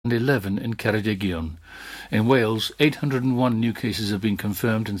11 in Ceredigion. In Wales, 801 new cases have been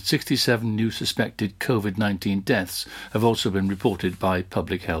confirmed and 67 new suspected COVID-19 deaths have also been reported by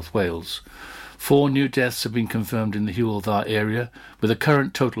Public Health Wales. 4 new deaths have been confirmed in the Hywel Dda area, with a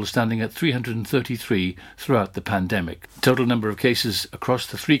current total standing at 333 throughout the pandemic. The total number of cases across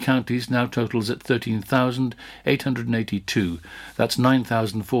the 3 counties now totals at 13,882. That's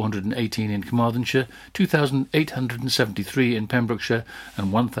 9,418 in Carmarthenshire, 2,873 in Pembrokeshire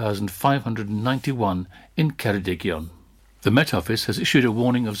and 1,591 in Ceredigion. The Met Office has issued a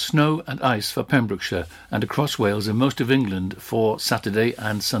warning of snow and ice for Pembrokeshire and across Wales and most of England for Saturday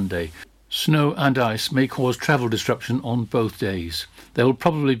and Sunday. Snow and ice may cause travel disruption on both days. There will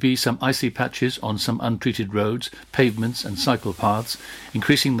probably be some icy patches on some untreated roads, pavements and cycle paths,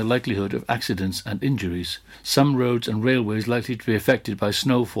 increasing the likelihood of accidents and injuries. Some roads and railways likely to be affected by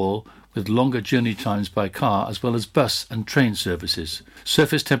snowfall, with longer journey times by car as well as bus and train services.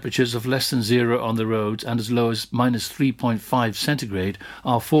 Surface temperatures of less than 0 on the roads and as low as minus 3.5 centigrade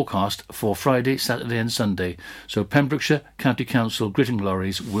are forecast for Friday, Saturday and Sunday, so Pembrokeshire County Council gritting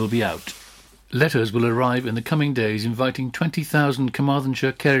lorries will be out. Letters will arrive in the coming days inviting 20,000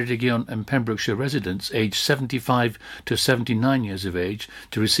 Carmarthenshire, Ceredigion and Pembrokeshire residents aged 75 to 79 years of age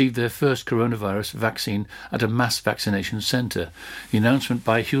to receive their first coronavirus vaccine at a mass vaccination centre. The announcement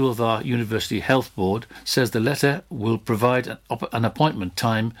by Hywel Dda University Health Board says the letter will provide an appointment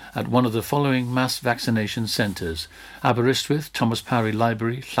time at one of the following mass vaccination centres: Aberystwyth, Thomas Parry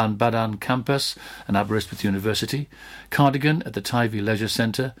Library, Llanbadarn Campus and Aberystwyth University; Cardigan at the Tyvee Leisure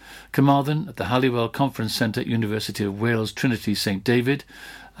Centre; Carmarthen at the Halliwell Conference Centre, University of Wales Trinity St David;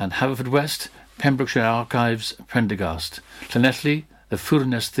 and Haverfordwest, Pembrokeshire Archives, Prendergast; Llanelli, the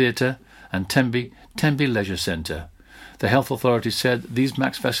Furness Theatre, and Tenby Leisure Centre. The health authority said these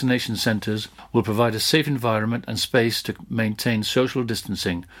mass vaccination centres will provide a safe environment and space to maintain social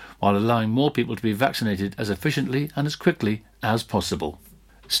distancing while allowing more people to be vaccinated as efficiently and as quickly as possible.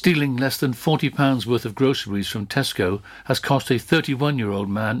 Stealing less than £40 worth of groceries from Tesco has cost a 31-year-old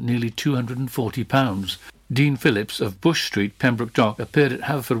man nearly £240. Dean Phillips of Bush Street, Pembroke Dock, appeared at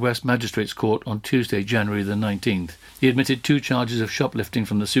Haverfordwest Magistrates Court on Tuesday, January the 19th. He admitted 2 charges of shoplifting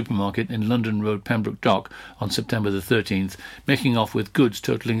from the supermarket in London Road, Pembroke Dock on September the 13th, making off with goods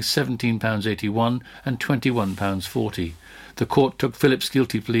totalling £17.81 and £21.40. The court took Phillips'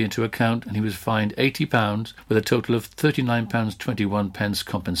 guilty plea into account and he was fined £80 with a total of £39.21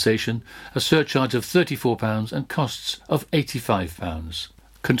 compensation, a surcharge of £34 and costs of £85.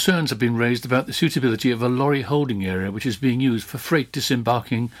 Concerns have been raised about the suitability of a lorry holding area which is being used for freight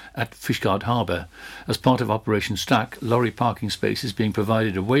disembarking at Fishguard Harbour. As part of Operation Stack, lorry parking space is being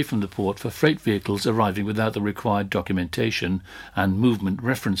provided away from the port for freight vehicles arriving without the required documentation and movement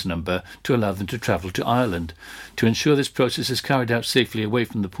reference number to allow them to travel to Ireland. To ensure this process is carried out safely away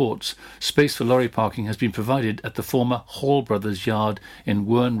from the ports, space for lorry parking has been provided at the former Hall Brothers Yard in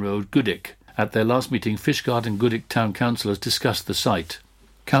Wern Road, Goodwick. At their last meeting, Fishguard and Goodwick Town Councillors discussed the site.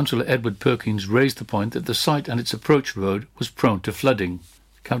 Councillor Edward Perkins raised the point that the site and its approach road was prone to flooding.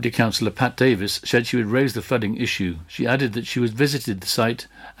 County Councillor Pat Davis said she would raise the flooding issue. She added that she had visited the site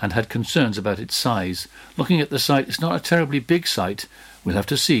and had concerns about its size. Looking at the site, it's not a terribly big site. We'll have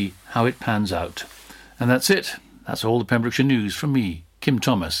to see how it pans out. And that's it. That's all the Pembrokeshire news from me, Kim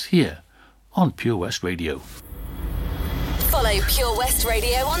Thomas, here on Pure West Radio. Follow Pure West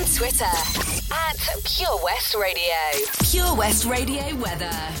Radio on Twitter at Pure West Radio. Pure West Radio weather.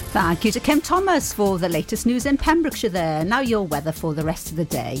 Thank you to Kim Thomas for the latest news in Pembrokeshire there. Now your weather for the rest of the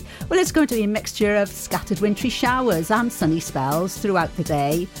day. Well, it's going to be a mixture of scattered wintry showers and sunny spells throughout the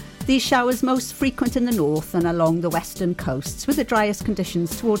day. These showers most frequent in the north and along the western coasts, with the driest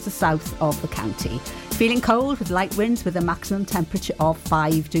conditions towards the south of the county. Feeling cold with light winds with a maximum temperature of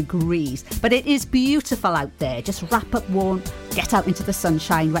 5 degrees. But it is beautiful out there. Just wrap up warm, get out into the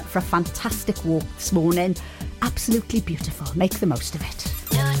sunshine. Went for a fantastic walk this morning. Absolutely beautiful. Make the most of it.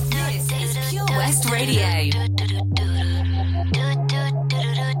 This is Pure West Radio.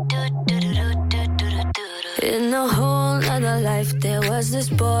 In a whole other life, there was this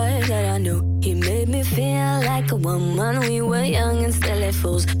boy that I knew. He made me feel like a woman. We were young and silly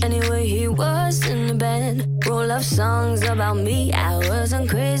fools. Anyway, he was in the band. Roll of songs about me. I wasn't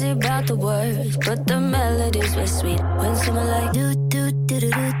crazy about the words, but the melodies were sweet. When someone like do do do do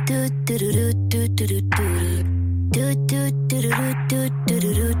do do do do do do do.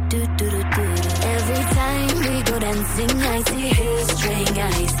 Every time we go dancing, I see his string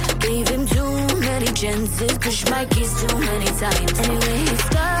eyes. Gave him too many chances, push my keys too many times. Anyway, he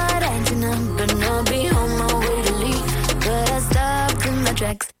started acting up, but I'll be on my way to leave. But I stopped in my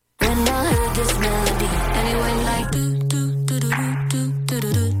tracks when I heard this melody. And it went like do do do do do do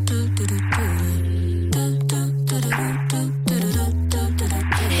do do.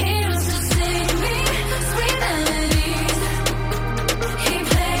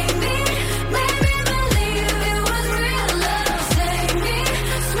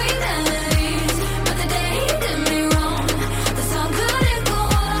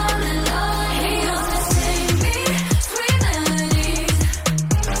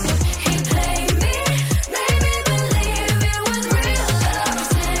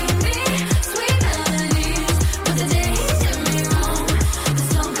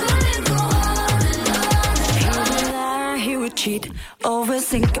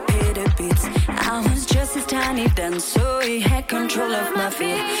 Syncopated beats. I was just as tiny then, so he had control of my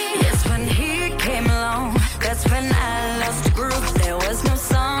feet. Yes, when he came along, that's when I lost the groove. There was no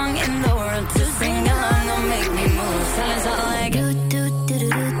song in the world to sing along or make me move. Silence all like do do do do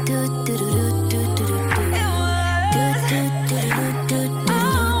do do do do do do.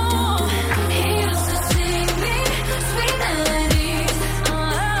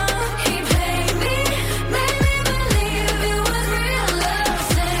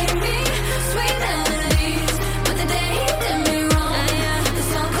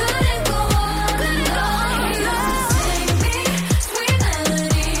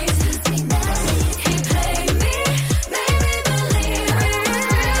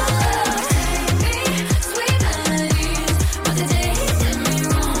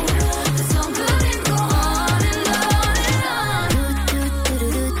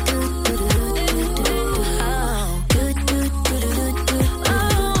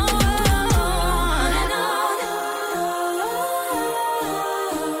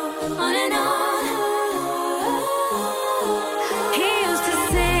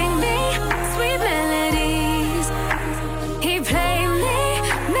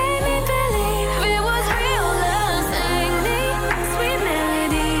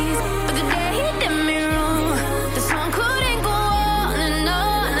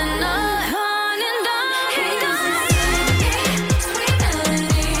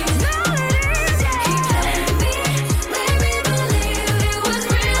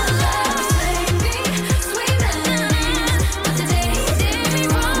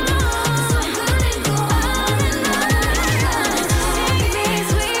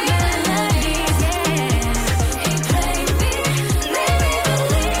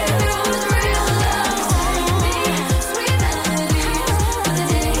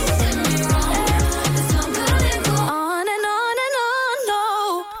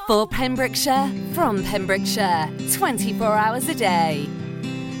 For Pembrokeshire, from Pembrokeshire, 24 hours a day.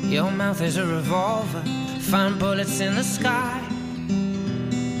 Your mouth is a revolver, find bullets in the sky.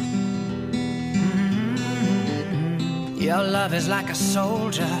 Your love is like a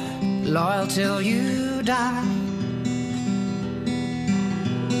soldier, loyal till you die.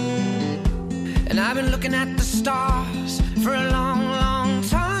 And I've been looking at the stars for a long, long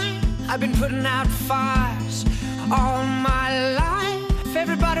time. I've been putting out fires all my life.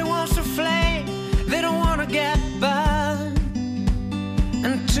 Everybody wants a flame, they don't want to get burned.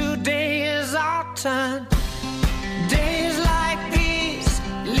 And today is our turn. Days like these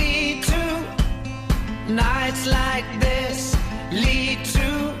lead to nights like this, lead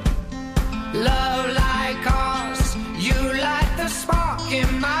to love like ours. You light the spark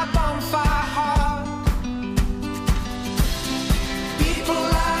in my bonfire heart. People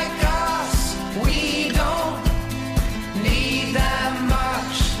like us, we don't need that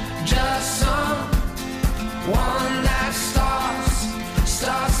much, just someone that starts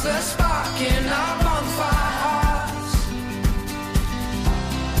the spark in our bonfire hearts.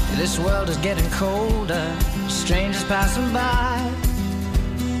 This world is getting colder, strangers passing by.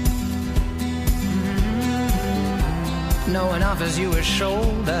 No one offers you a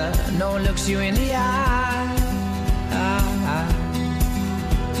shoulder, no one looks you in the eye.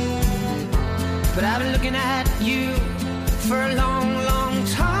 But I've been looking at you for a long, long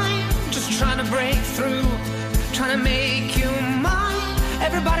time, just trying to break through, trying to make you mine.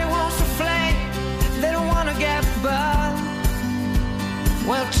 Everybody wants a flame, they don't want to get burned.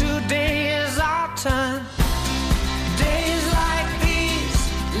 Well, today is our turn. Days like these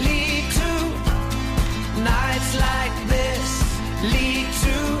lead to nights like this, lead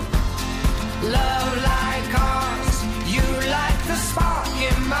to love like ours. You light the spark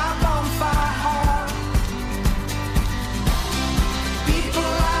in my bonfire heart. People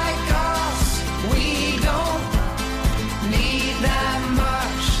like us, we don't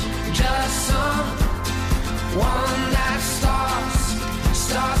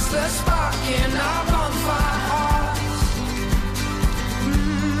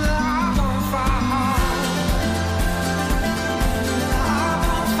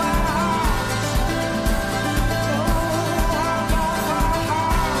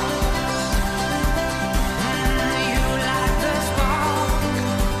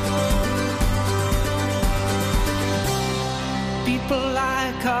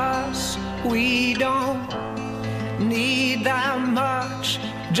like us, we don't need that much.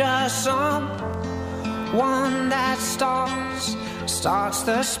 Just someone that starts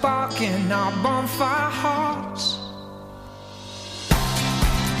the spark in our bonfire hearts.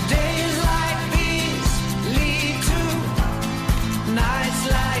 Days like these lead to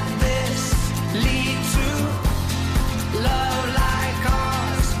nights like this, lead to love like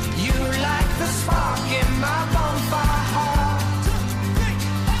ours. You like the spark in my bonfire heart.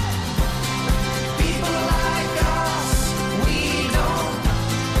 People like us, we don't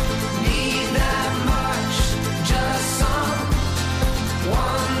need that much. Just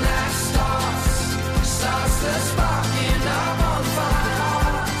someone that starts the spark in our bonfire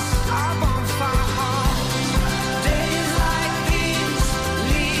hearts. Our bonfire hearts. Days like these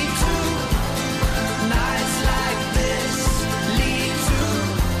lead to nights like this, lead to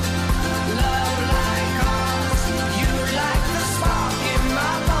love like ours. You like the spark in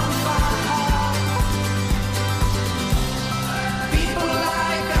my bonfire heart. People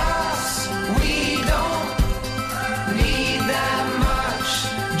like us, we don't need that much.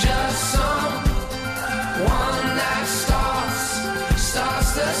 Just someone that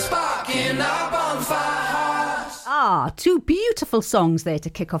starts the spark in our bonfire hearts. Two beautiful songs there to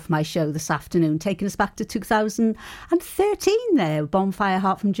kick off my show this afternoon, taking us back to 2013 there. Bonfire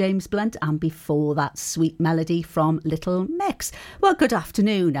Heart from James Blunt, and before that, Sweet Melody from Little Mix. Well, good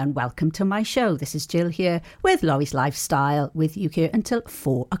afternoon and welcome to my show. This is Jill here with Lawrie's Lifestyle, with you here until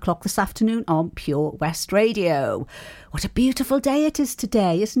 4 o'clock this afternoon on Pure West Radio. What a beautiful day it is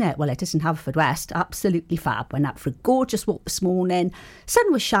today, isn't it? Well, it is in Haverfordwest. Absolutely fab. Went out for a gorgeous walk this morning.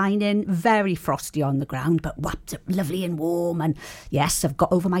 Sun was shining, very frosty on the ground, but whapped up lovely and warm. And yes, I've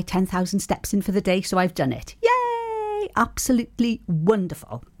got over my 10,000 steps in for the day, so I've done it. Yay! Absolutely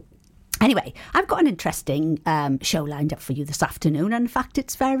wonderful. Anyway, I've got an interesting show lined up for you this afternoon. And in fact,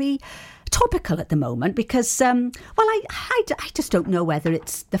 it's very topical at the moment because, I just don't know whether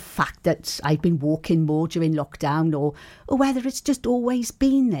it's the fact that I've been walking more during lockdown or whether it's just always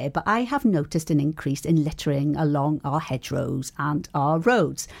been there. But I have noticed an increase in littering along our hedgerows and our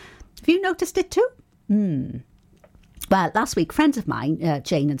roads. Have you noticed it too? Well, last week, friends of mine,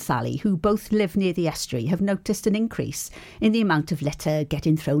 Jane and Sally, who both live near the estuary, have noticed an increase in the amount of litter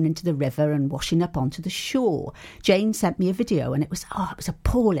getting thrown into the river and washing up onto the shore. Jane sent me a video and it was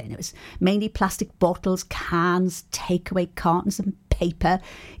appalling. It was mainly plastic bottles, cans, takeaway cartons and paper,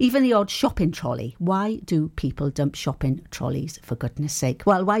 even the odd shopping trolley. Why do people dump shopping trolleys, for goodness sake?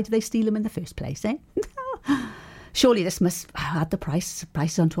 Well, why do they steal them in the first place, eh? Surely this must add the price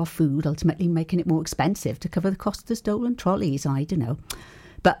onto our food, ultimately making it more expensive to cover the cost of the stolen trolleys. I don't know.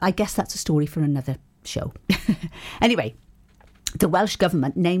 But I guess that's a story for another show. Anyway, the Welsh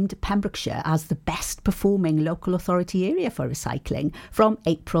Government named Pembrokeshire as the best performing local authority area for recycling from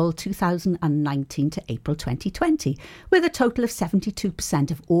April 2019 to April 2020, with a total of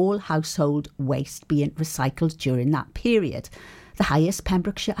 72% of all household waste being recycled during that period. The highest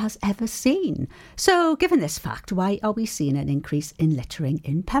Pembrokeshire has ever seen. So, given this fact, why are we seeing an increase in littering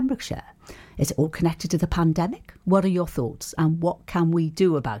in Pembrokeshire? Is it all connected to the pandemic? What are your thoughts and what can we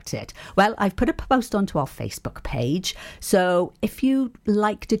do about it? Well, I've put a post onto our Facebook page, so if you'd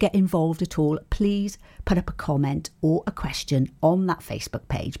like to get involved at all, please put up a comment or a question on that Facebook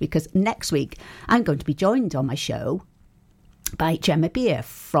page, because next week I'm going to be joined on my show by Gemma Beer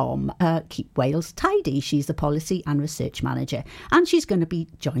from Keep Wales Tidy. She's the Policy and Research Manager, and she's going to be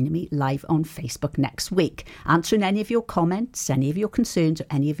joining me live on Facebook next week, answering any of your comments, any of your concerns or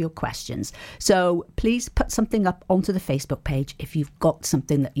any of your questions. So please put something up onto the Facebook page if you've got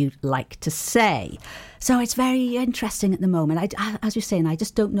something that you'd like to say. So it's very interesting at the moment. As you're saying, I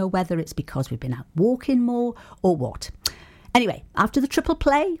just don't know whether it's because we've been out walking more or what. Anyway, after the triple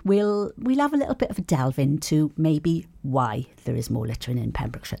play, we'll have a little bit of a delve into maybe why there is more littering in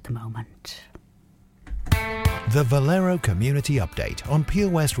Pembrokeshire at the moment. The Valero Community Update on Pure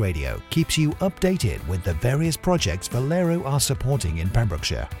West Radio keeps you updated with the various projects Valero are supporting in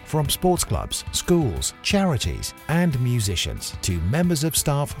Pembrokeshire, from sports clubs, schools, charities and musicians to members of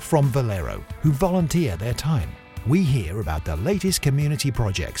staff from Valero who volunteer their time. We hear about the latest community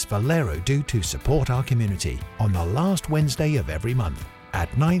projects Valero do to support our community on the last Wednesday of every month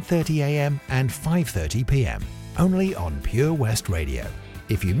at 9:30 a.m. and 5:30 p.m. only on Pure West Radio.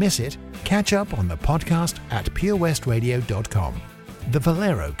 If you miss it, catch up on the podcast at purewestradio.com. The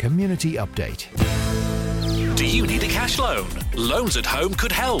Valero Community Update. Do you need a cash loan? Loans at Home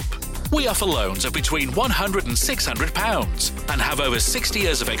could help. We offer loans of between £100 and £600 and have over 60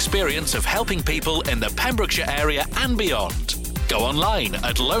 years of experience of helping people in the Pembrokeshire area and beyond. Go online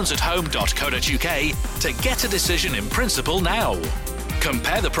at loansathome.co.uk to get a decision in principle now.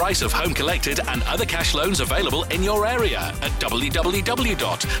 Compare the price of home collected and other cash loans available in your area at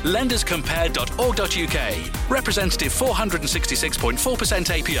www.lenderscompare.org.uk. Representative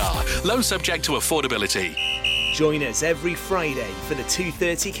 466.4% APR. Loan subject to affordability. Join us every Friday for the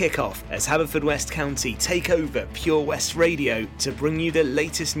 2:30 kickoff as Haverfordwest County take over Pure West Radio to bring you the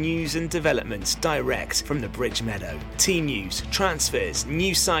latest news and developments direct from the Bridge Meadow. Team news, transfers,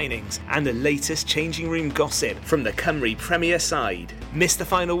 new signings and the latest changing room gossip from the Cymru Premier side. Miss the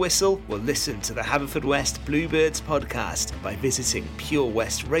final whistle? Well, listen to the Haverfordwest Bluebirds podcast by visiting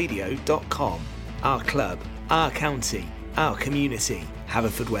purewestradio.com. Our club, our county, our community.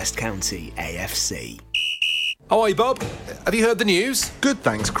 Haverfordwest County AFC. Oh, hi, Bob. Have you heard the news? Good,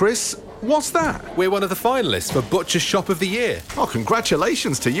 thanks, Chris. What's that? We're one of the finalists for Butcher's Shop of the Year. Oh,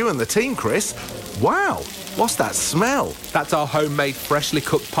 congratulations to you and the team, Chris. Wow, what's that smell? That's our homemade freshly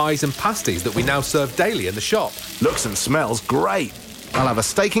cooked pies and pasties that we now serve daily in the shop. Looks and smells great. I'll have a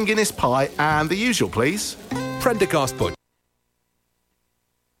steak and Guinness pie and the usual, please. Prendergast Butcher.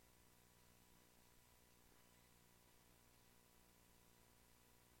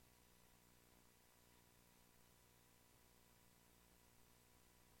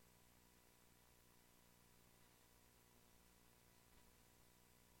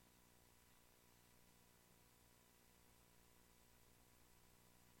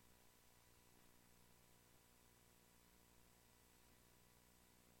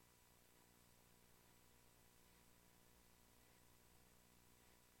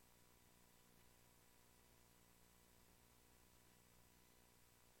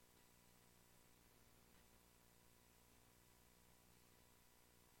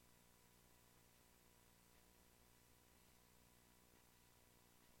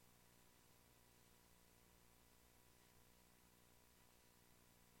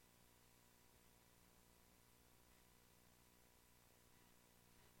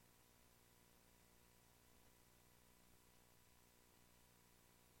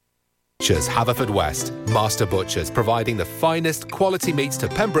 Butchers Haverfordwest. Master Butchers, providing the finest quality meats to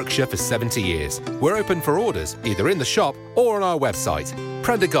Pembrokeshire for 70 years. We're open for orders, either in the shop or on our website,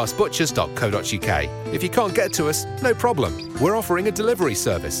 prendergastbutchers.co.uk. If you can't get to us, no problem. We're offering a delivery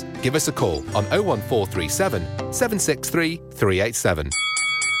service. Give us a call on 01437 763 387.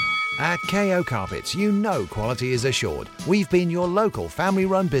 At KO Carpets, you know quality is assured. We've been your local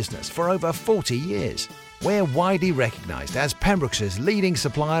family-run business for over 40 years. We're widely recognised as Pembrokeshire's leading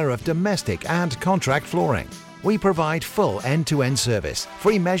supplier of domestic and contract flooring. We provide full end-to-end service,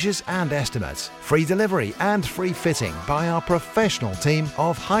 free measures and estimates, free delivery and free fitting by our professional team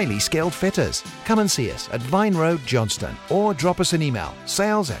of highly skilled fitters. Come and see us at Vine Road, Johnston, or drop us an email,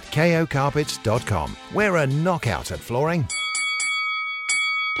 sales@kocarpets.com. We're a knockout at flooring.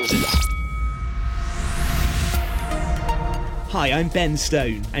 Hi, I'm Ben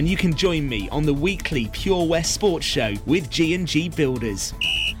Stone, and you can join me on the weekly Pure West Sports Show with G&G Builders.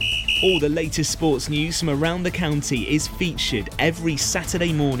 All the latest sports news from around the county is featured every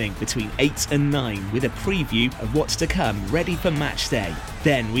Saturday morning between 8 and 9 with a preview of what's to come ready for match day.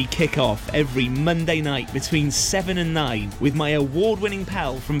 Then we kick off every Monday night between 7 and 9 with my award-winning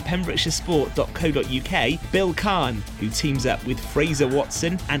pal from PembrokeshireSport.co.uk, Bill Kahn, who teams up with Fraser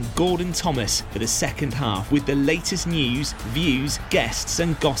Watson and Gordon Thomas for the second half with the latest news, views, guests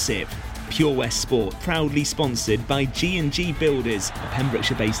and gossip. Pure West Sport, proudly sponsored by G&G Builders, a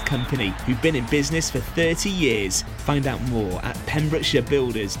Pembrokeshire-based company who've been in business for 30 years. Find out more at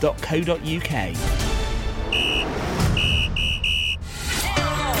pembrokeshirebuilders.co.uk.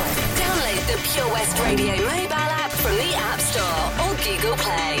 Download the Pure West Radio mobile app from the App Store or Google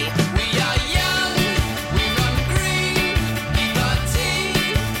Play.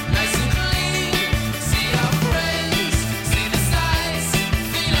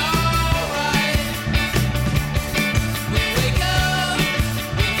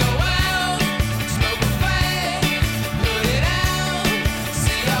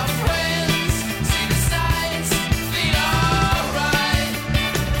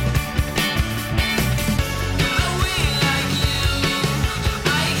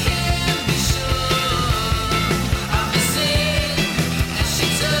 I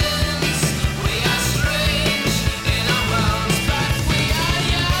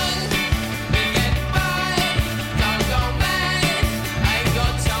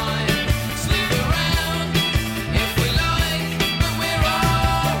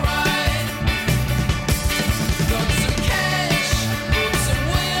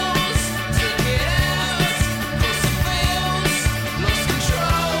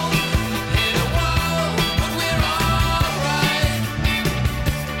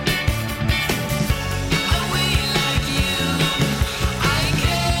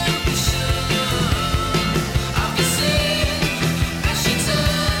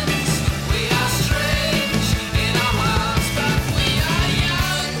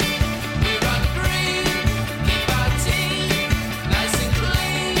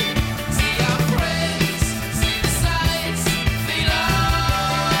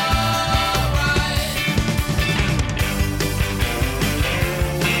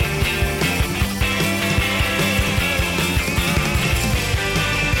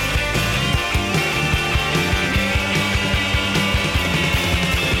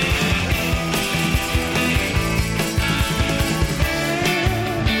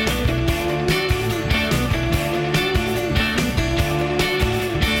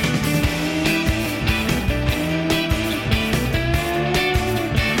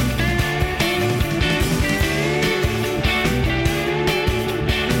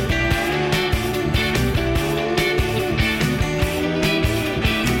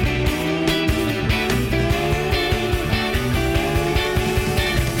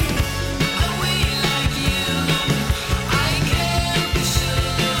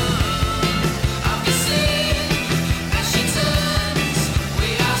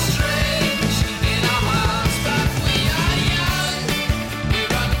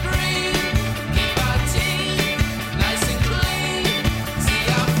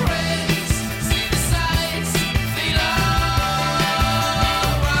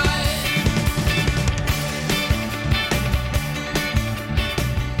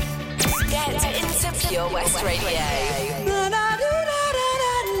West Radio.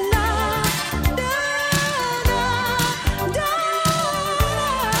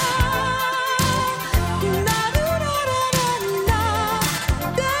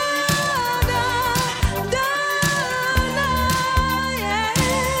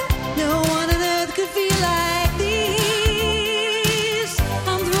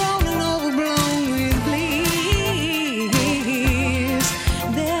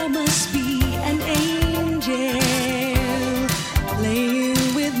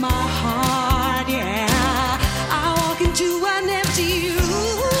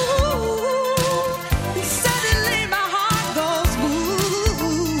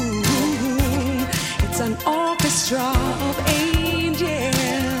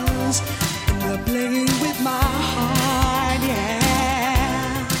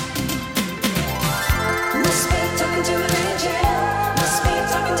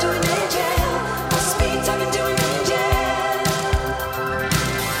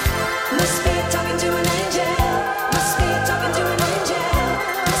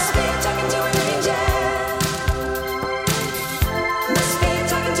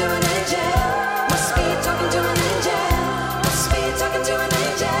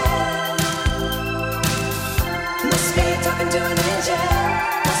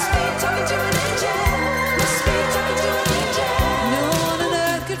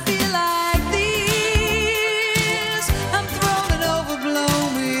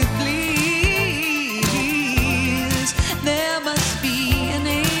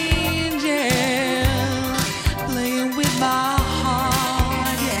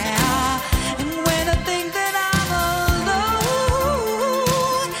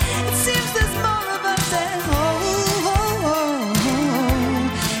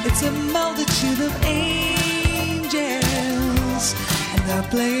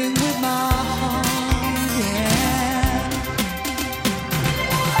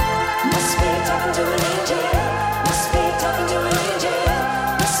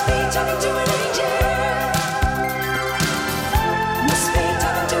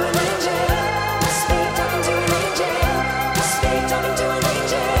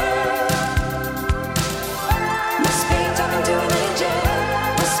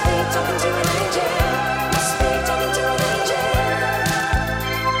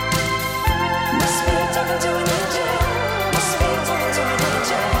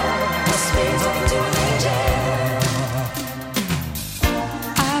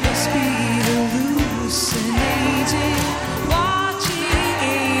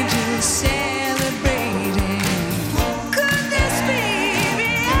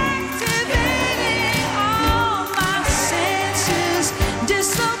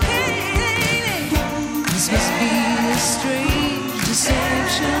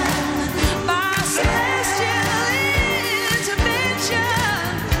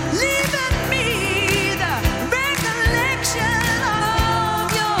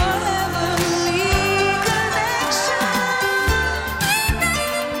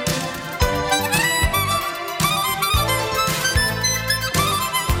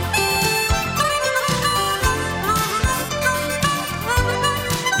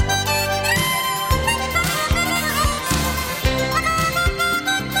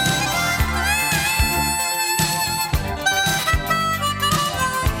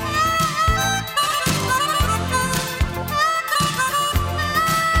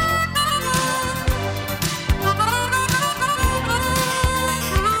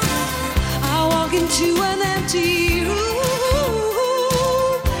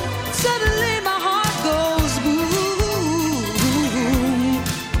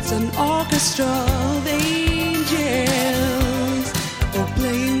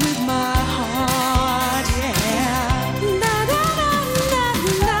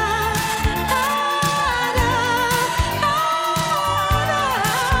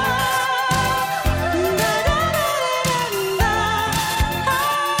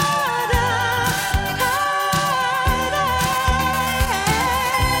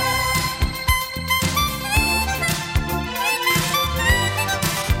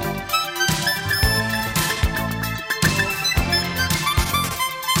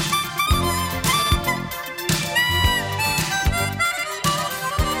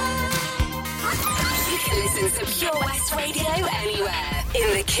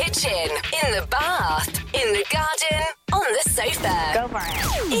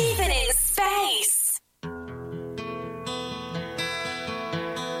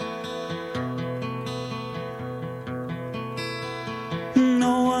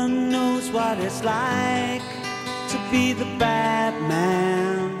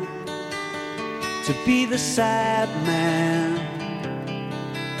 To to be the sad man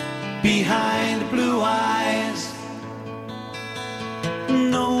behind the blue eyes.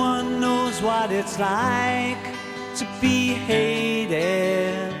 No one knows what it's like to be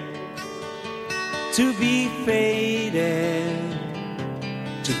hated, to be faded,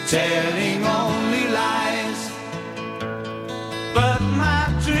 to telling only lies. But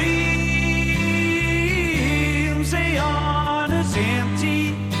my dreams, they aren't as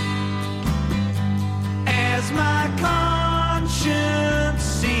empty as my conscience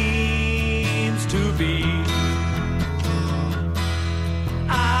seems to be.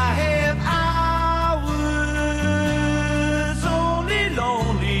 I have hours only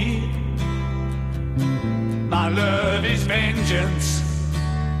lonely. My love is vengeance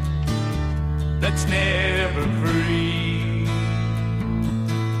that's never free.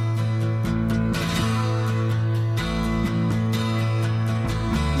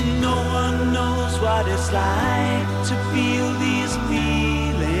 No one knows what it's like to feel these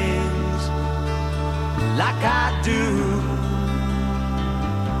feelings like I do.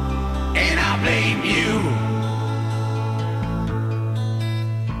 And I blame you.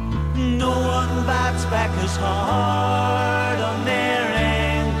 No one bites back as hard on their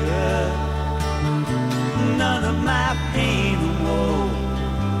anger. None of my pain or woe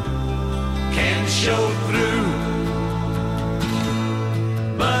can show through.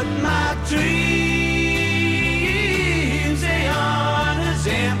 But my dreams, they aren't as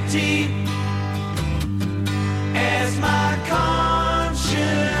empty as my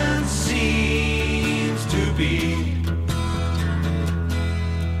conscience seems to be.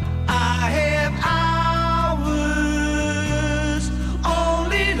 I have hours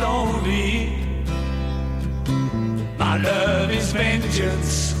only lonely. My love is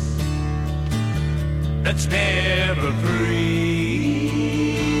vengeance that's never free.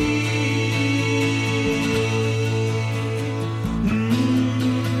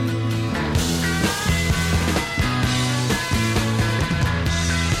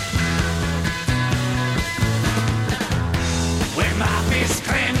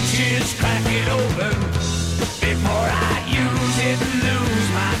 Crack it open before I use it and lose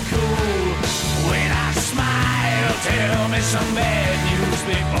my cool. When I smile, tell me some bad news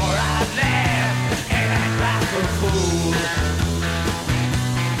before I laugh and act like a fool.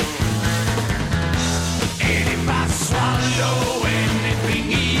 And if I swallow anything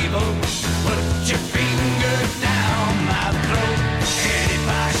evil, put your finger down my throat. And if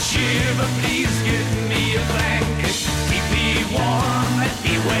I shiver, please give me a blanket. Keep me warm, let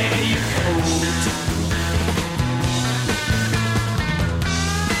me wear your coat.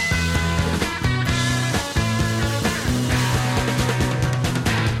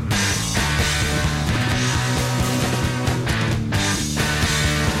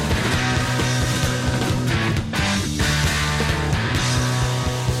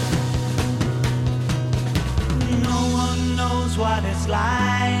 No one knows what it's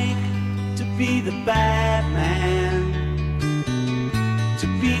like to be the bad man, to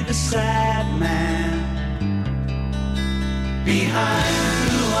be the sad man behind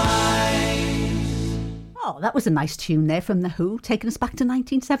blue eyes. Oh, that was a nice tune there from The Who, taking us back to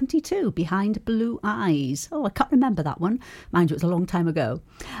 1972, Behind Blue Eyes. Oh, I can't remember that one. Mind you, it was a long time ago.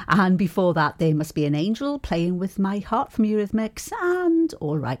 And before that, There Must Be an Angel, Playing With My Heart from Eurythmics, and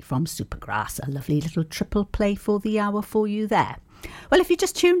All Right from Supergrass. A lovely little triple play for the hour for you there. Well, if you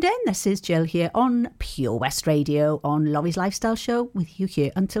just tuned in, this is Jill here on Pure West Radio on Lawrie's Lifestyle Show, with you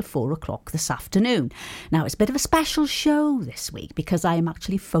here until 4 o'clock this afternoon. Now, it's a bit of a special show this week because I am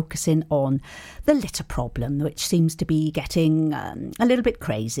actually focusing on the litter problem, which seems to be getting a little bit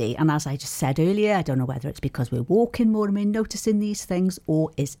crazy. And as I just said earlier, I don't know whether it's because we're walking more and we're noticing these things,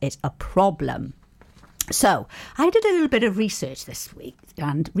 or is it a problem? So I did a little bit of research this week,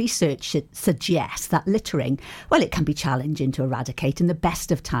 and research suggests that littering, well, it can be challenging to eradicate in the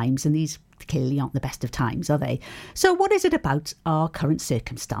best of times, and these clearly aren't the best of times, are they? So what is it about our current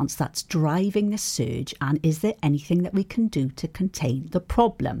circumstance that's driving this surge, and is there anything that we can do to contain the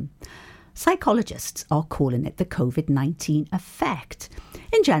problem? Psychologists are calling it the COVID-19 effect.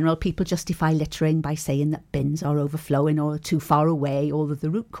 In general, people justify littering by saying that bins are overflowing or too far away, although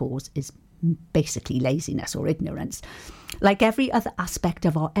the root cause is basically laziness or ignorance. Like every other aspect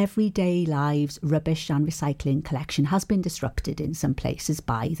of our everyday lives, rubbish and recycling collection has been disrupted in some places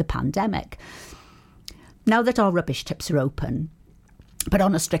by the pandemic. Now that our rubbish tips are open, but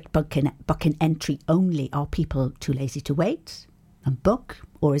on a strict booking entry only, are people too lazy to wait and book,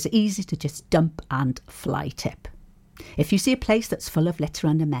 or is it easy to just dump and fly tip? If you see a place that's full of litter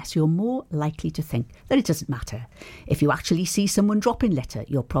and a mess, you're more likely to think that it doesn't matter. If you actually see someone dropping litter,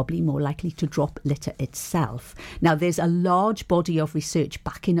 you're probably more likely to drop litter itself. Now, there's a large body of research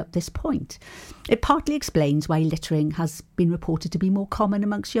backing up this point. It partly explains why littering has been reported to be more common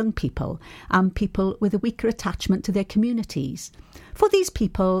amongst young people and people with a weaker attachment to their communities. For these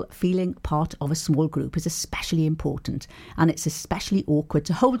people, feeling part of a small group is especially important, and it's especially awkward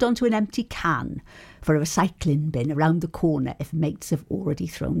to hold on to an empty can for a recycling bin around the corner if mates have already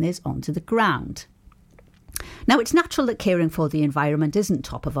thrown theirs onto the ground. Now, it's natural that caring for the environment isn't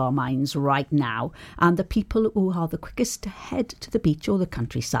top of our minds right now, and the people who are the quickest to head to the beach or the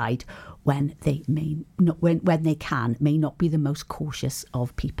countryside when they can may not be the most cautious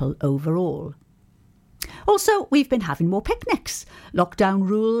of people overall. Also, we've been having more picnics. Lockdown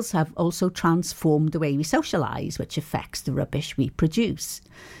rules have also transformed the way we socialise, which affects the rubbish we produce.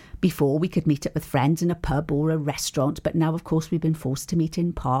 Before, we could meet up with friends in a pub or a restaurant, but now, of course, we've been forced to meet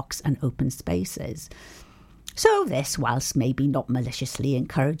in parks and open spaces. So this, whilst maybe not maliciously,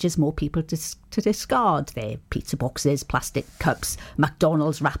 encourages more people to discard their pizza boxes, plastic cups,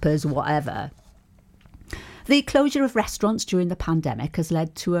 McDonald's wrappers, whatever. The closure of restaurants during the pandemic has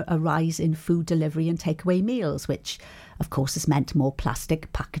led to a rise in food delivery and takeaway meals, which, of course, has meant more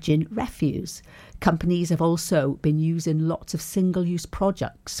plastic packaging refuse. Companies have also been using lots of single-use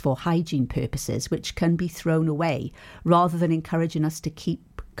products for hygiene purposes, which can be thrown away, rather than encouraging us to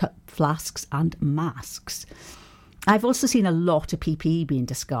keep cup flasks and masks. I've also seen a lot of PPE being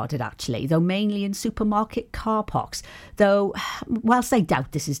discarded, actually, though mainly in supermarket car parks. Though, whilst I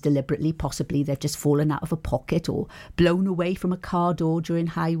doubt this is deliberately, possibly they've just fallen out of a pocket or blown away from a car door during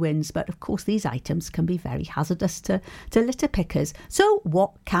high winds. But of course, these items can be very hazardous to litter pickers. So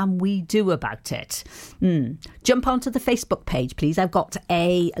what can we do about it? Jump onto the Facebook page, please. I've got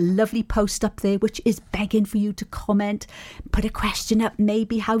a lovely post up there which is begging for you to comment, put a question up,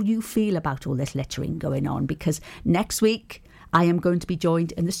 maybe how you feel about all this littering going on, because next week, I am going to be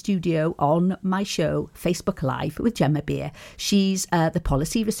joined in the studio on my show, Facebook Live, with Gemma Beer. She's the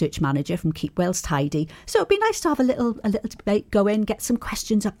policy research manager from Keep Wales Tidy. So it'd be nice to have a little debate, go in, get some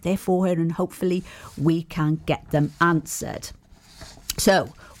questions up there for her, and hopefully we can get them answered. So,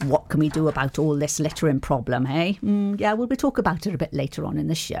 what can we do about all this littering problem, hey? We'll talk about it a bit later on in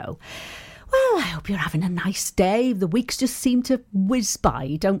the show. Well, I hope you're having a nice day. The weeks just seem to whiz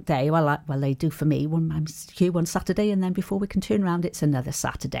by, don't they? Well, they do for me. I'm here one Saturday, and then before we can turn around, it's another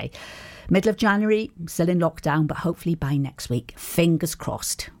Saturday. Middle of January, still in lockdown, but hopefully by next week, fingers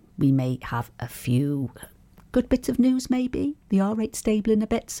crossed, we may have a few good bits of news, maybe. The R rate stabling a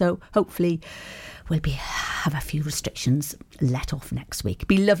bit, so hopefully we'll have a few restrictions let off next week. It'd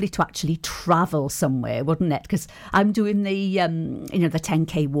be lovely to actually travel somewhere, wouldn't it? Because I'm doing the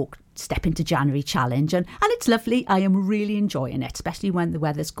 10k walk Step into January challenge, and it's lovely. I am really enjoying it, especially when the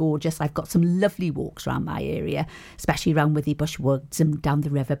weather's gorgeous. I've got some lovely walks around my area, especially around Withybush Woods and down the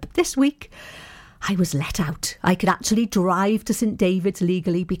river. But this week, I was let out. I could actually drive to St David's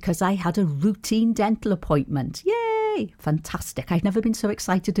legally because I had a routine dental appointment. Yay! Fantastic. I've never been so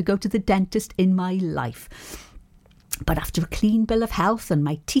excited to go to the dentist in my life. But after a clean bill of health and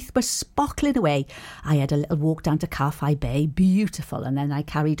my teeth were sparkling away, I had a little walk down to Carfai Bay, beautiful, and then I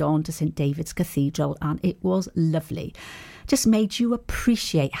carried on to St David's Cathedral, and it was lovely. Just made you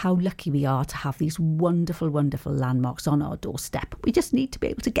appreciate how lucky we are to have these wonderful, wonderful landmarks on our doorstep. We just need to be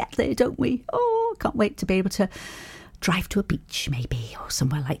able to get there, don't we? Oh, can't wait to be able to drive to a beach, maybe, or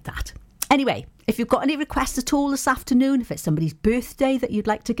somewhere like that. Anyway, if you've got any requests at all this afternoon, if it's somebody's birthday that you'd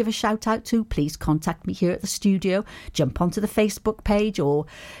like to give a shout out to, please contact me here at the studio. Jump onto the Facebook page, or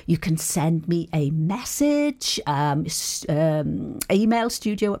you can send me a message, email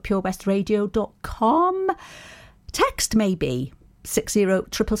studio@purewestradio.com. Text maybe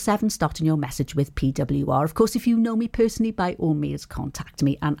 60777, starting your message with PWR. Of course, if you know me personally, by all means contact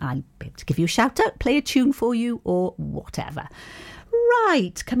me and I'll be able to give you a shout out, play a tune for you or whatever.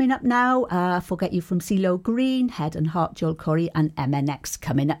 Right, coming up now, Forget You from CeeLo Green, Head and Heart, Joel Corey and MNX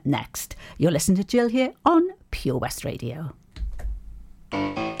coming up next. You're listening to Jill here on Pure West Radio.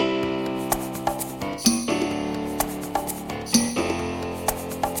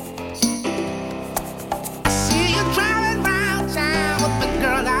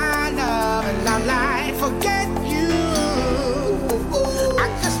 Forget you. I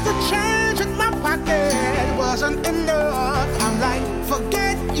guess the change in my pocket wasn't enough. I'm like,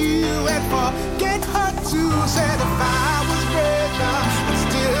 forget you and forget her too. Said if I was richer, I'd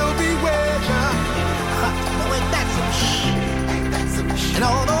still be richer. But wait, that's some shit. And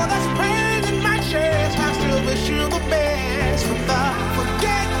although there's pain in my chest, I still wish you the best. From the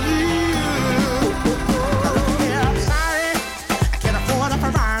forget you. Yeah.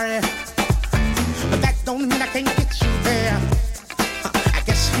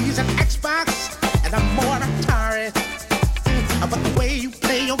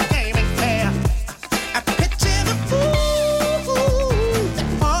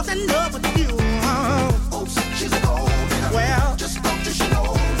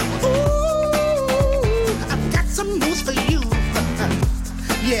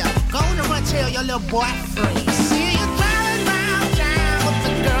 little boy free. See you driving round town with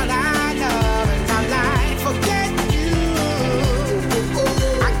the girl I love, and I'm like, forget you.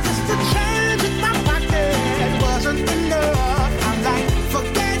 I guess the change in my pocket wasn't enough. I'm like,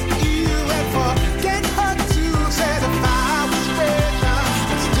 forget you and forget her too. Said if I was richer,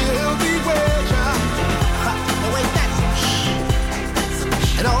 I'd still be richer. Oh wait, that's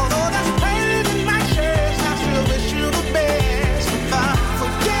and although that's pain in my chest, I still wish you the best. If I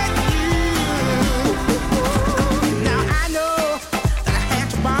forget you. Now I know that I had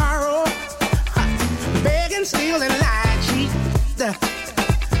to borrow, beg and steal and lie, cheat,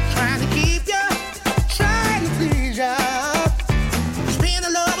 trying to keep you, trying to please you. Just being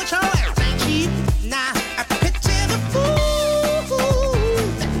in love with your ass ain't cheap. Now I picture the fool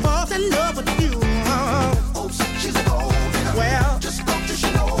that falls in love with you. Oh, she's a gold digger. Well, just don't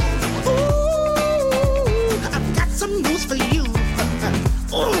you know? Ooh, I've got some news for you.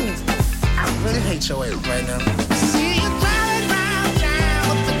 Ooh, I really hate your ass right now. See you driving round town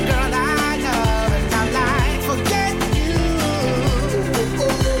with the girl I love, and I'm like, forget you.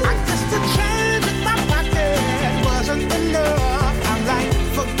 I guess the change in my pocket wasn't enough. I'm like,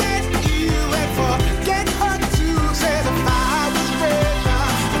 forget you and forget her too. Said if I was richer,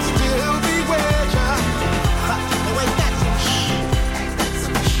 I'd still be richer. Oh wait, that's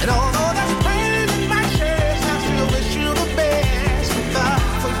and although that's pain in my chest, I still wish you the best. If I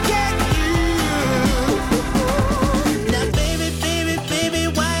forget you. Now baby, baby, baby,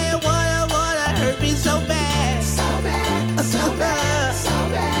 why you wanna hurt me so bad? So bad, so bad, so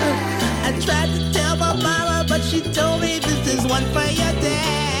bad. I tried to tell my mama, but she told me this is one for your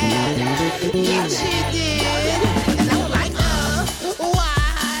dad. Yeah, she did. And I'm like, why?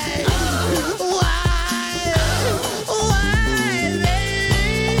 Why, baby?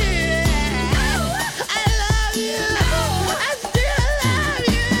 I love you. I still love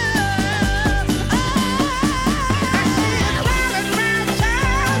you. I see you driving round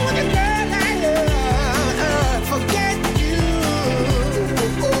town with a girl I love. Forget you.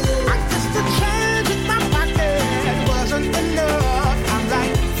 I guess the change in my pocket wasn't enough. I'm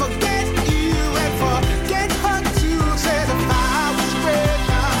like, forget you and forget her too. Said if I was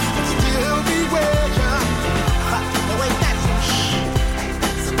richer, I'd still be richer. Oh wait, that's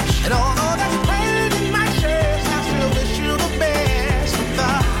and although that's pain in my chest, I still wish you the best. If I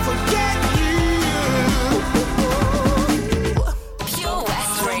forget you. Pure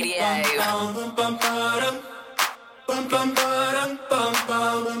West Radio.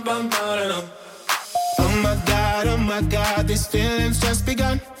 Oh my God, these feelings just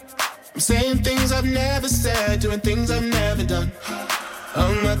begun. I'm saying things I've never said, doing things I've never done.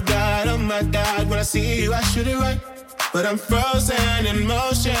 Oh my God, when I see you I shoot it right. But I'm frozen in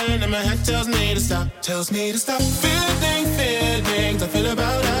motion and my head tells me to stop. Tells me to stop feeling feelings I feel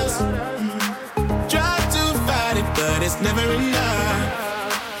about us. Try to fight it, but it's never enough.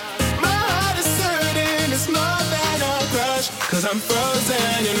 My heart is hurting, it's more than a crush. Cause I'm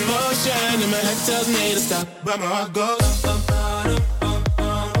frozen in motion and my head tells me to stop. But my heart goes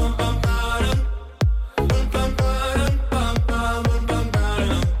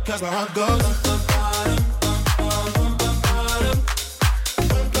cause my heart goes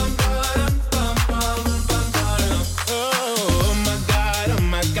oh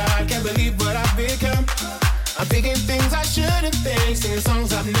my God, can't believe what I've become. I'm thinking things I shouldn't think, singing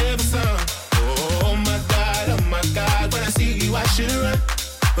songs I've never sung. Oh my God, when I see you I should run.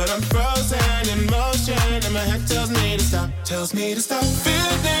 But I'm frozen in motion and my head tells me to stop. Tells me to stop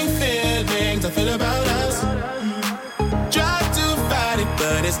feeling feelings I feel about us. Try to fight it,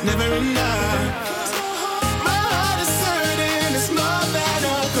 but it's never enough. My heart is hurting, it's more than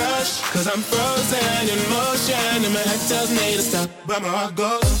a crush. Cause I'm frozen in motion and my head tells me to stop. But my heart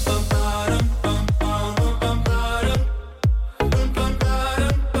goes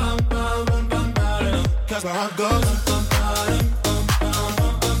cause my heart goes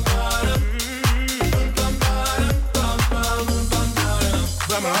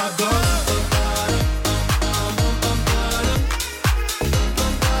but my heart goes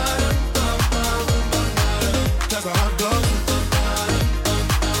cause my heart goes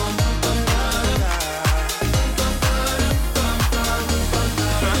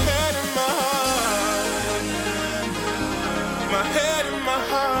my head and my heart, my head and my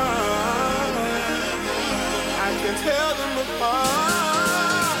heart, I can tell them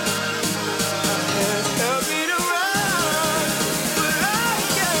apart. Can't help me to run, but I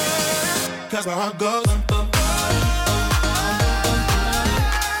can't. Cause my heart goes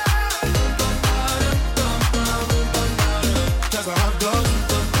cause my heart goes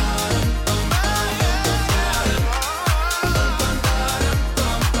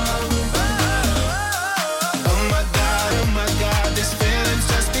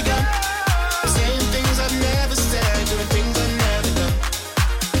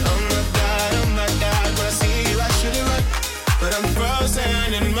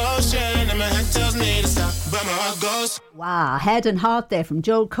Wow, Head and Heart there from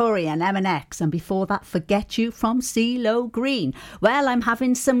Joel Corey and M&X, and before that, Forget You from CeeLo Green. Well, I'm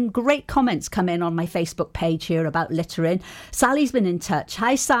having some great comments come in on my Facebook page here about littering. Sally's been in touch.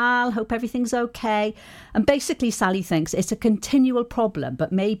 Hi, Sal. Hope everything's okay. And basically, Sally thinks it's a continual problem,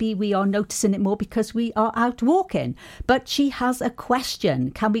 but maybe we are noticing it more because we are out walking. But she has a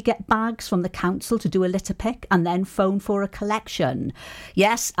question. Can we get bags from the council to do a litter pick and then phone for a collection?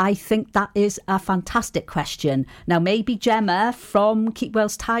 Yes, I think that is a fantastic question. Now, maybe Gemma from Keep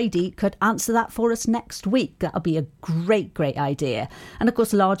Wells Tidy could answer that for us next week. That'll be a great idea. And of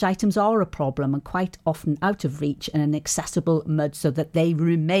course, large items are a problem and quite often out of reach and inaccessible mud so that they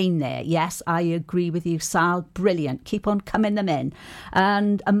remain there. Yes, I agree with you, Sal. Brilliant. Keep on coming them in.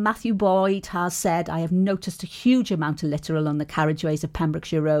 And Matthew Boyd has said, I have noticed a huge amount of litter along the carriageways of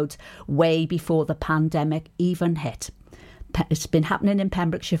Pembrokeshire roads way before the pandemic even hit. It's been happening in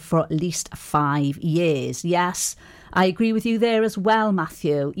Pembrokeshire for at least 5 years. Yes, I agree with you there as well,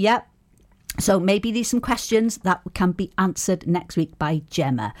 Matthew. Yep. So maybe there's some questions that can be answered next week by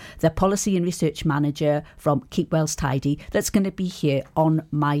Gemma, the Policy and Research Manager from Keep Wells Tidy, that's going to be here on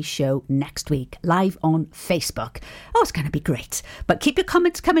my show next week, live on Facebook. Oh, it's going to be great. But keep your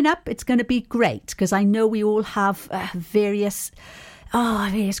comments coming up. It's going to be great because I know we all have various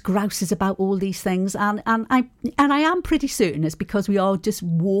grouses about all these things, and I am pretty certain it's because we are just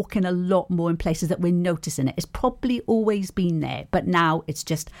walking a lot more in places that we're noticing it. It's probably always been there, but now it's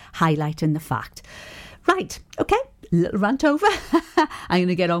just highlighting the fact. Right, okay, little rant over. I'm going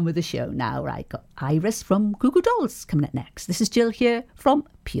to get on with the show now. Right, got Iris from Google Dolls coming up next. This is Jill here from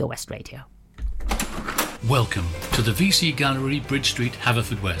Pure West Radio. Welcome to the VC Gallery, Bridge Street,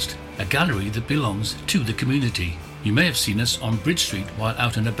 Haverfordwest, a gallery that belongs to the community. You may have seen us on Bridge Street while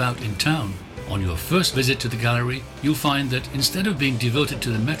out and about in town. On your first visit to the gallery, you'll find that instead of being devoted to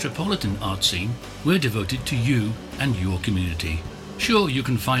the metropolitan art scene, we're devoted to you and your community. Sure, you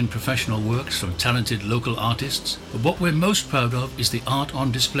can find professional works from talented local artists, but what we're most proud of is the art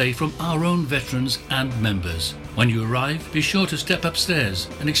on display from our own veterans and members. When you arrive, be sure to step upstairs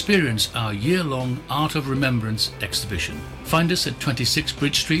and experience our year-long Art of Remembrance exhibition. Find us at 26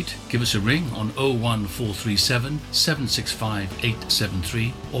 Bridge Street, give us a ring on 01437 765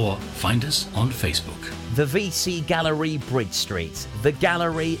 873 or find us on Facebook. The VC Gallery, Bridge Street, the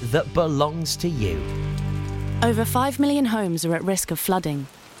gallery that belongs to you. Over 5 million homes are at risk of flooding,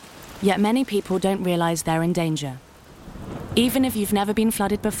 yet many people don't realise they're in danger. Even if you've never been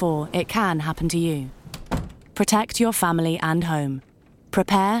flooded before, it can happen to you. Protect your family and home.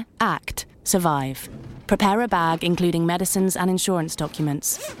 Prepare, act, survive. Prepare a bag including medicines and insurance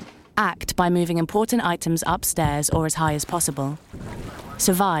documents. Act by moving important items upstairs or as high as possible.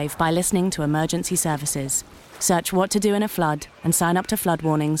 Survive by listening to emergency services. Search what to do in a flood and sign up to flood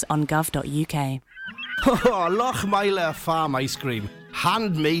warnings on gov.uk. Oh, Lochmeyler Farm Ice Cream.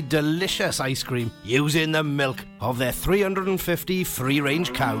 Handmade delicious ice cream using the milk of their 350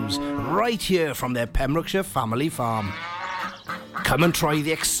 free-range cows right here from their Pembrokeshire family farm. Come and try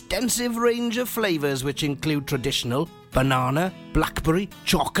the extensive range of flavours which include traditional, banana, blackberry,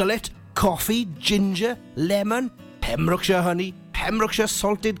 chocolate, coffee, ginger, lemon, Pembrokeshire honey, Pembrokeshire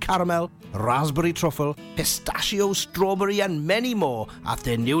salted caramel, raspberry truffle, pistachio, strawberry and many more at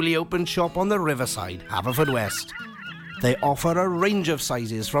their newly opened shop on the Riverside, Haverfordwest. They offer a range of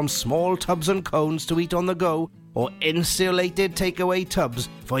sizes from small tubs and cones to eat on the go or insulated takeaway tubs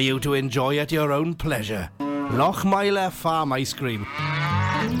for you to enjoy at your own pleasure. Lochmeyler Farm Ice Cream.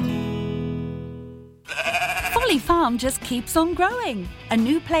 Folly Farm just keeps on growing. A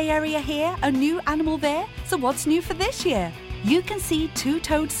new play area here, a new animal there. So what's new for this year? You can see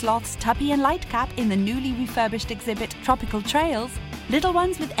two-toed sloths Tubby and Lightcap in the newly refurbished exhibit Tropical Trails. Little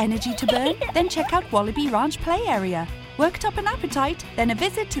ones with energy to burn? Then check out Wallaby Ranch play area. Worked up an appetite? Then a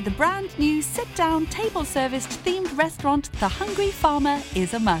visit to the brand new sit-down, table-serviced themed restaurant The Hungry Farmer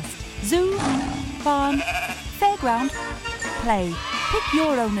is a must. Zoo, farm, fairground, play. Pick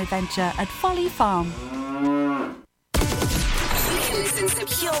your own adventure at Folly Farm. You can listen to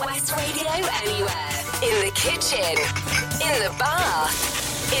Pure West Radio anywhere. In the kitchen, in the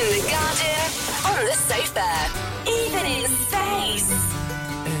bath, in the garden, on the sofa, even in space.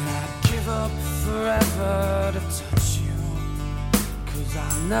 And I'd give up forever to touch you, 'cause I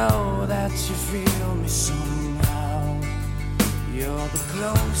know that you feel me somehow. You're the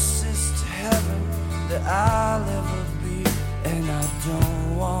closest to heaven that I'll ever be, and I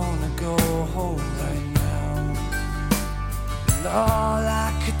don't wanna go home right now. And all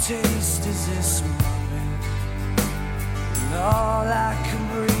I could taste is this moment, and all I can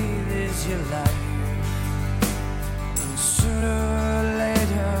breathe is your life. And sooner or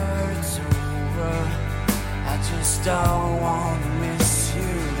later it's over, I just just don't want to miss you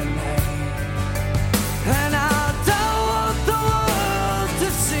tonight. And I don't want the world to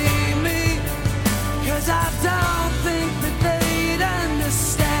see me, 'cause I don't think that they'd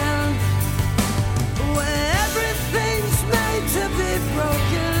understand. When everything's made to be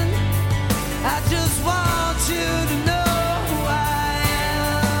broken, I just want you to know who I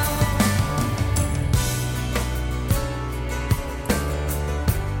am.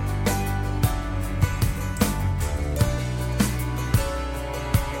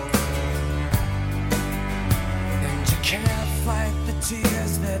 And you can't fight the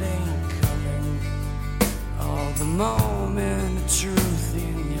tears that ain't coming, or the moment of truth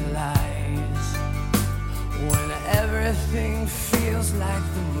in your lies. When everything feels like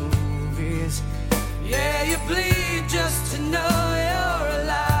the movies, yeah, you bleed just to know you're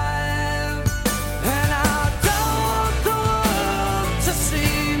alive. And I don't want the world to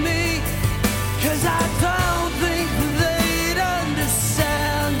see me, 'cause I don't think they'd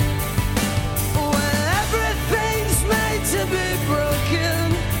understand. When everything's made to be broken,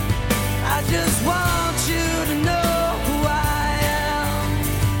 I just want you to know who I am.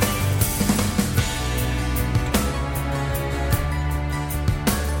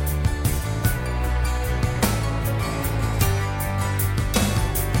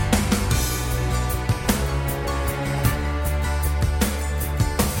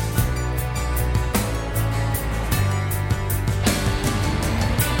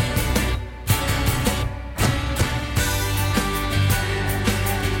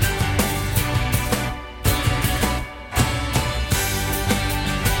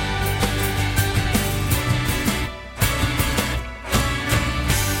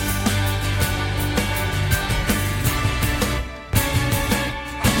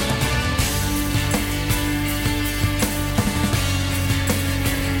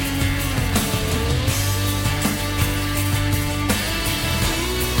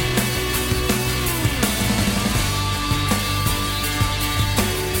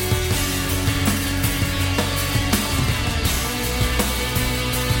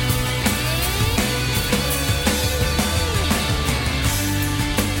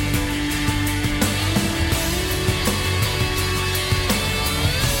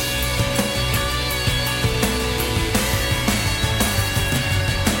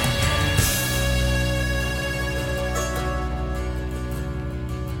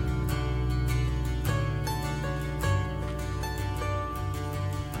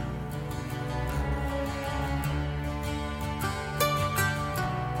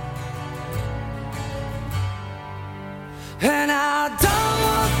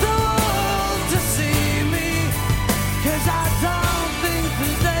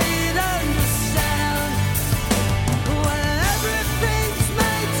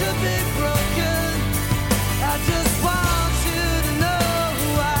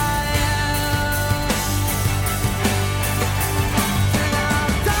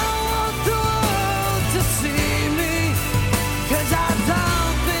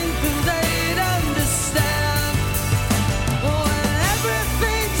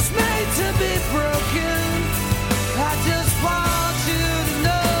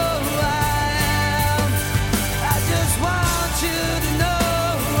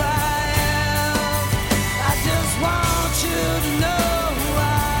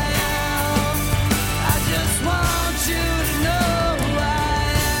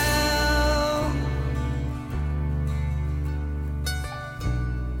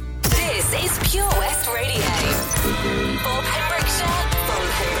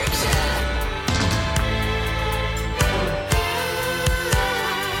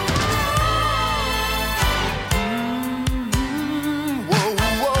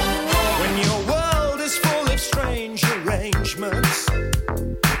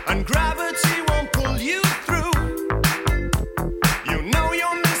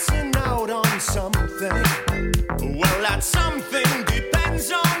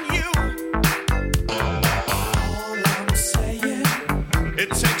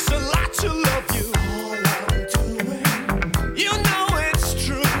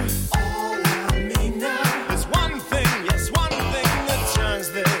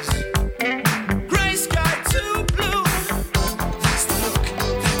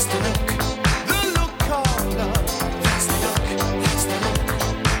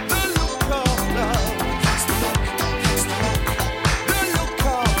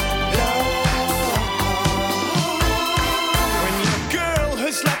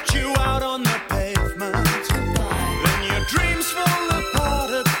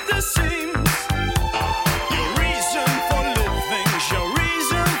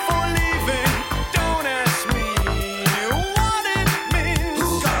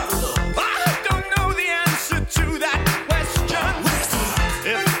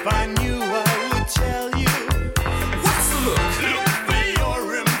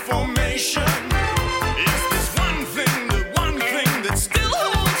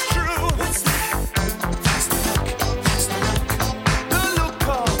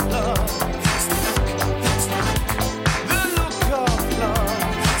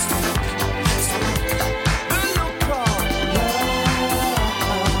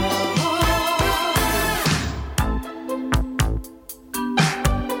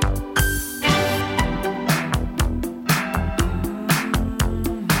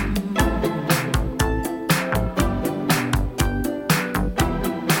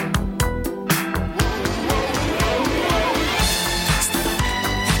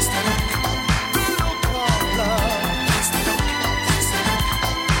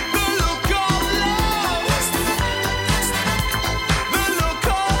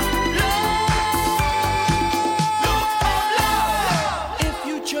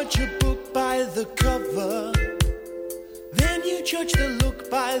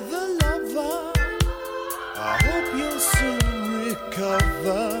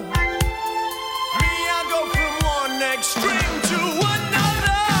 other. Me, I go from one extreme to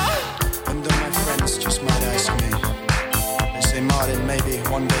another. And all my friends just might ask me, they say, Martin, maybe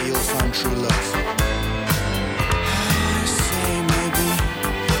one day you'll find true love. I say maybe,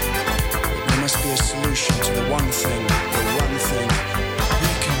 but there must be a solution to the one thing we can find.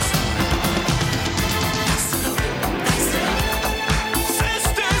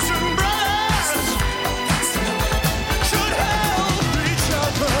 Sisters and brothers should help each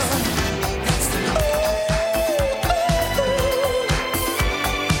other.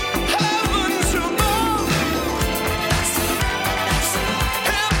 Heavens above.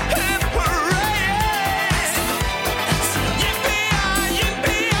 Hip, hip, hooray. Yippee-yi,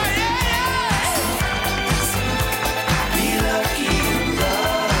 yippee-yi-yi. Be lucky in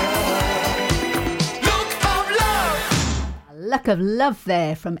love. Look of love. Luck of Love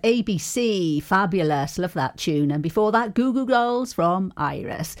there from ABC. Fabulous. Love that tune. And before that, Goo Goo Dolls from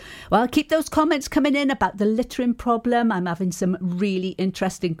Iris. Well, keep those comments coming in about the littering problem. I'm having some really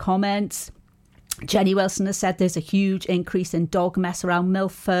interesting comments. Jenny Wilson has said there's a huge increase in dog mess around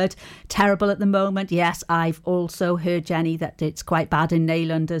Milford. Terrible at the moment. Yes, I've also heard, Jenny, that it's quite bad in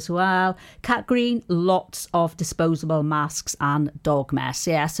Neyland as well. Cat Green, lots of disposable masks and dog mess.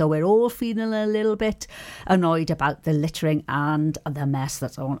 Yeah, so we're all feeling a little bit annoyed about the littering and the mess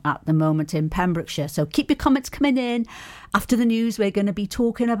that's on at the moment in Pembrokeshire. So keep your comments coming in. After the news, we're going to be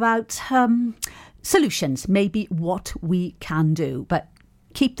talking about solutions, maybe what we can do. But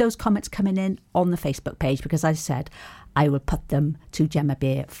keep those comments coming in on the Facebook page because, as I said, I will put them to Gemma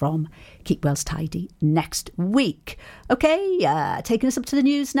Beer from Keep Wells Tidy next week. Okay, taking us up to the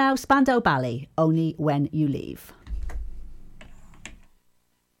news now. Spandau Ballet, Only When You Leave.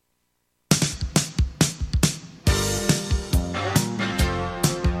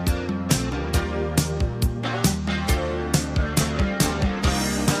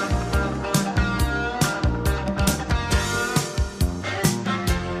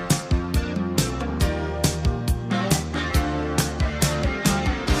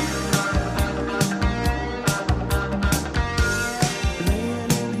 Laying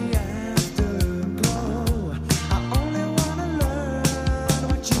in the afterglow,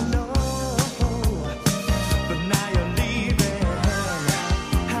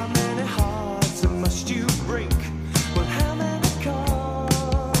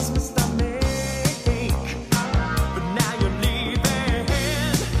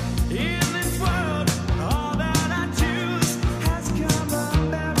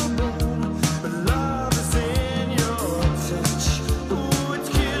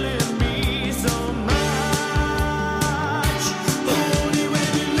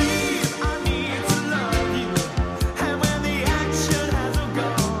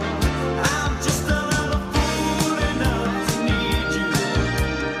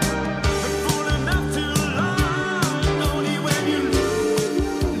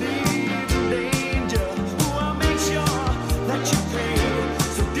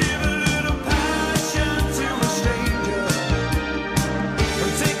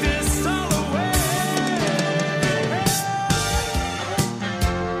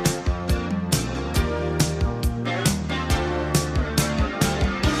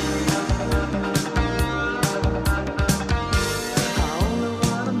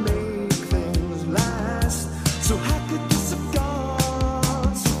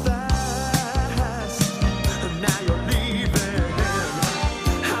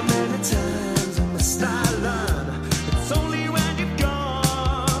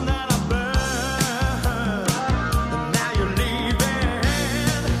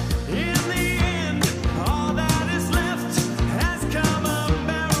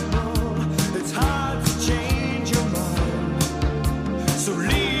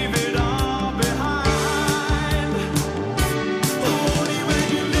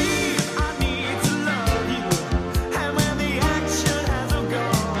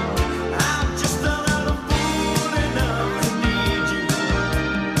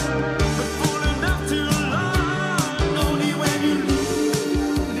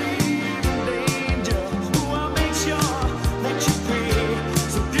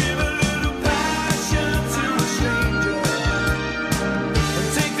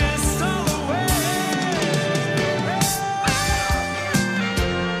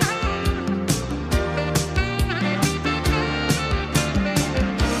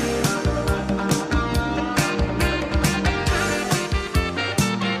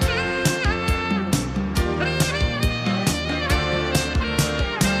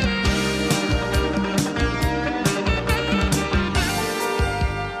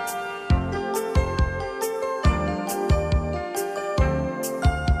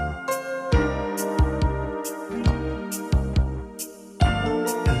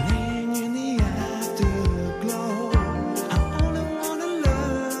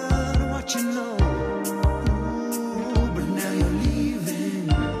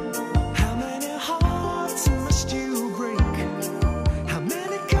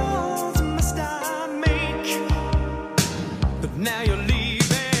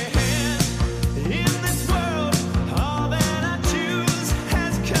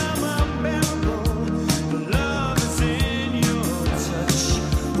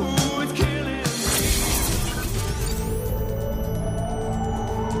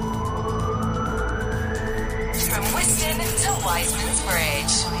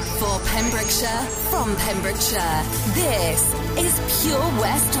 knowledge. For Pembrokeshire, from Pembrokeshire, this is Pure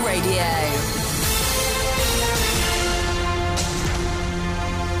West Radio.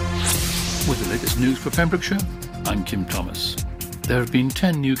 With the latest news for Pembrokeshire, I'm Kim Thomas. There have been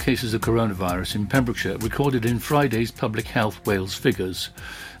 10 new cases of coronavirus in Pembrokeshire recorded in Friday's Public Health Wales figures.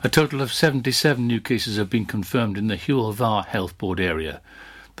 A total of 77 new cases have been confirmed in the Hywel Dda Health Board area.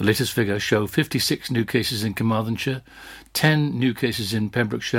 The latest figures show 56 new cases in Carmarthenshire, 10 new cases in Pembrokeshire,